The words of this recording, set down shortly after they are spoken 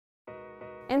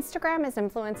Instagram is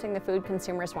influencing the food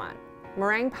consumers want.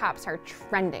 Meringue pops are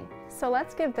trending, so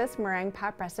let's give this meringue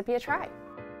pop recipe a try.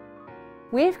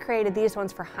 We've created these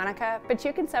ones for Hanukah, but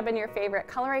you can sub in your favorite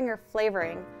coloring or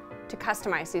flavoring to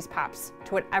customize these pops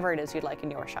to whatever it is you'd like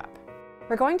in your shop.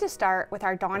 We're going to start with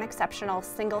our Dawn Exceptional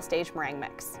single-stage meringue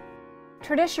mix.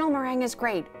 Traditional meringue is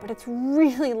great, but it's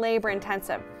really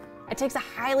labor-intensive. It takes a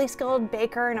highly skilled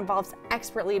baker and involves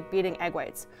expertly beating egg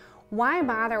whites. Why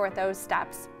bother with those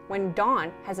steps when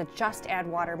Dawn has a just add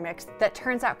water mix that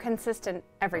turns out consistent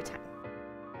every time?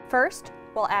 First,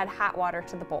 we'll add hot water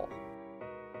to the bowl.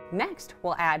 Next,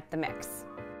 we'll add the mix.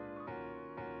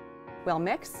 We'll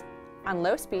mix on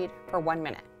low speed for 1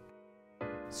 minute.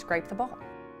 Scrape the bowl.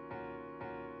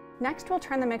 Next, we'll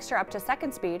turn the mixture up to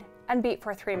second speed and beat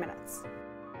for 3 minutes.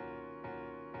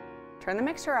 Turn the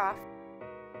mixture off.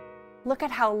 Look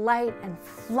at how light and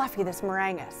fluffy this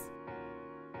meringue is.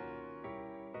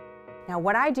 Now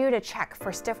what I do to check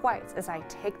for stiff whites is I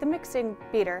take the mixing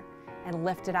beater and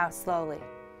lift it out slowly.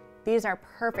 These are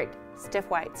perfect stiff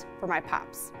whites for my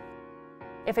pops.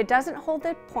 If it doesn't hold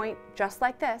the point just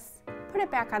like this, put it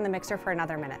back on the mixer for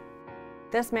another minute.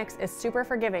 This mix is super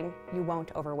forgiving, you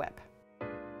won't overwhip.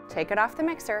 Take it off the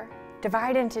mixer,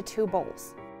 divide into 2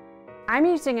 bowls. I'm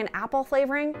using an apple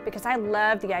flavoring because I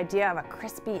love the idea of a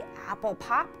crispy apple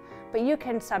pop, but you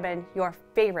can sub in your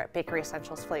favorite Bakery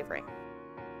Essentials flavoring.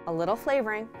 A little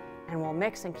flavoring, and we'll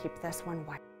mix and keep this one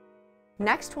white.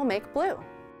 Next, we'll make blue.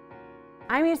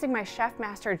 I'm using my Chef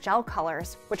Master gel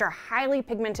colors, which are highly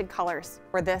pigmented colors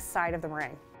for this side of the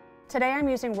meringue. Today I'm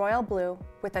using royal blue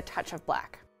with a touch of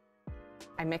black.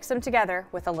 I mix them together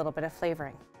with a little bit of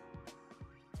flavoring.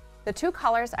 The 2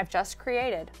 colors I've just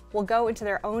created will go into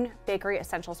their own Bakery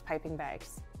Essentials piping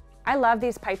bags. I love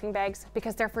these piping bags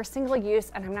because they're for single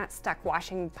use and I'm not stuck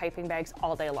washing piping bags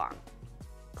all day long.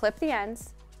 Clip the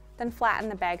ends, then flatten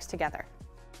the bags together.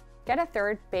 Get a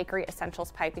 3rd Bakery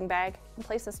Essentials piping bag and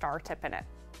place a star tip in it.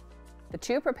 The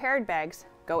 2 prepared bags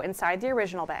go inside the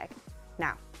original bag.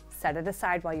 Now, set it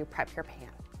aside while you prep your pan.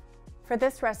 For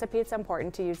this recipe, it's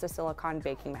important to use a silicone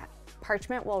baking mat.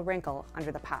 Parchment will wrinkle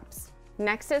under the pops.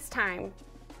 Next, it's time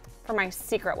for my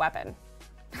secret weapon.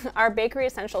 Our Bakery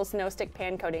Essentials no-stick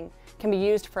pan coating can be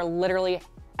used for literally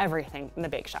everything in the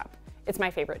bake shop. It's my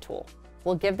favorite tool.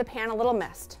 We'll give the pan a little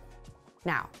mist.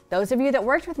 Now, those of you that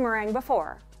worked with meringue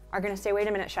before are gonna say, wait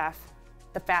a minute, chef,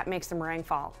 the fat makes the meringue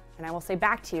fall. And I will say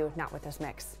back to you, not with this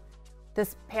mix.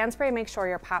 This pan spray makes sure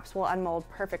your pops will unmold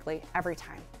perfectly every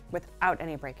time without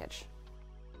any breakage.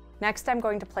 Next, I'm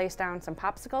going to place down some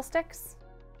popsicle sticks.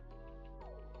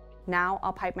 Now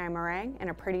I'll pipe my meringue in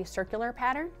a pretty circular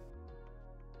pattern.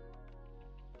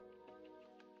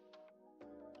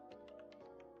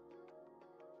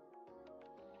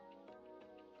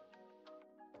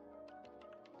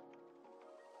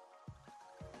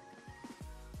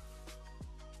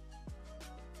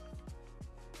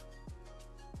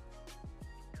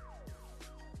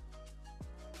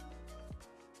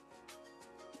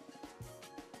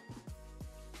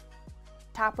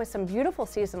 Top with some beautiful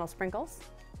seasonal sprinkles,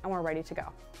 and we're ready to go.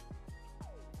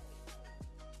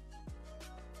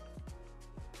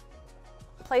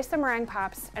 Place the meringue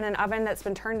pops in an oven that's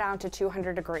been turned down to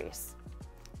 200 degrees.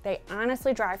 They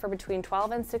honestly dry for between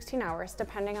 12 and 16 hours,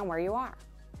 depending on where you are.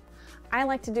 I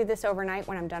like to do this overnight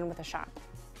when I'm done with a shop.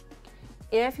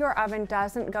 If your oven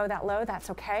doesn't go that low,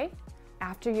 that's okay.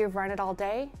 After you've run it all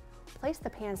day, place the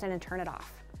pans in and turn it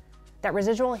off. That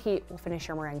residual heat will finish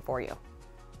your meringue for you.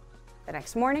 The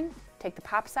next morning, take the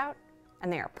pops out,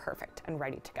 and they are perfect and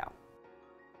ready to go.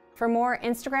 For more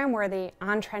Instagram-worthy,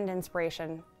 on-trend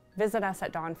inspiration, visit us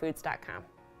at dawnfoods.com.